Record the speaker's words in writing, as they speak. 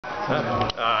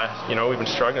You know, we've been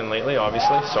struggling lately,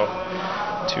 obviously, so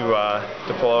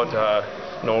to pull out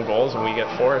no goals and we get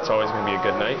 4, it's always going to be a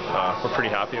good night. We're pretty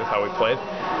happy with how we played.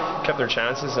 Kept their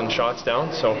chances and shots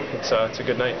down, so it's a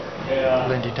good night.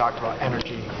 Lindy talked about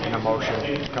energy and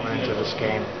emotion coming into this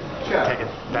game.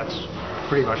 That's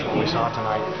pretty much what we saw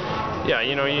tonight. Yeah,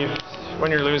 you know,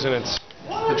 when you're losing,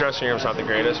 the dressing room's not the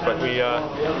greatest, but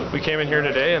we came in here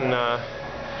today and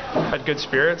had good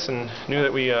spirits and knew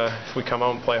that if we come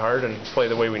out and play hard and play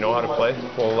the way we know how to play,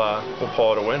 we'll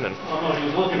pull out a win, and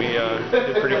we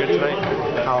did pretty good tonight.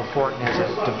 How important is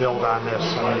it to build on this?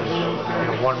 I mean,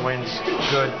 you know, 1 win's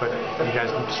good, but you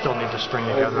guys still need to string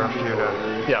together a few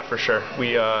to... Yeah, for sure.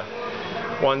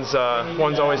 One's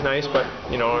always nice, but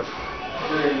you know,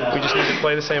 we just need to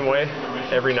play the same way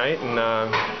every night,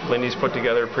 and Lindy's put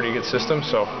together a pretty good system,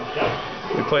 so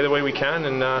we play the way we can,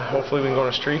 and hopefully we can go on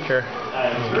a streak here.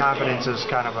 Confidence is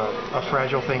kind of a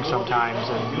fragile thing sometimes,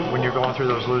 and when you're going through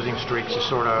those losing streaks,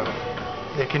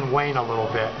 it can wane a little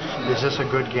bit. Is this a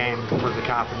good game for the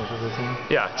confidence of the team?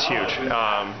 Yeah, it's huge.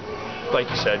 Like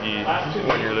you said,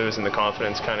 when you're losing, the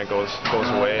confidence kind of goes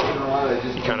away.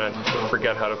 You kind of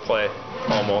forget how to play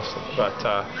almost. But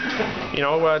you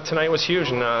know, tonight was huge,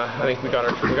 and I think we got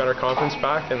our confidence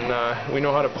back, and we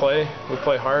know how to play. We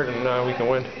play hard, and we can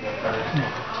win.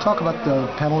 Talk about the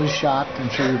penalty shot. I'm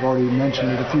sure you've already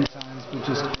mentioned it a few times, but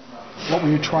just what were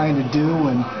you trying to do,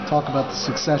 and talk about the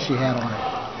success you had on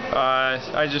it.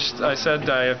 I said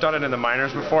I've done it in the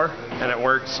minors before, and it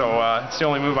worked, so it's the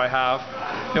only move I have,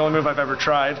 the only move I've ever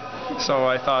tried, so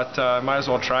I thought I might as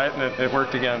well try it, and it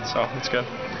worked again, so it's good.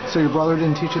 So your brother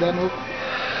didn't teach you that move?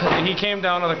 He came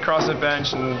down across the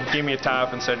bench and gave me a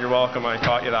tap and said, "You're welcome, I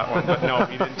taught you that one," but no,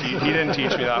 he didn't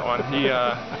teach me that one.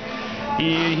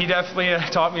 He definitely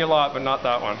taught me a lot, but not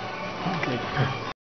that one. Okay.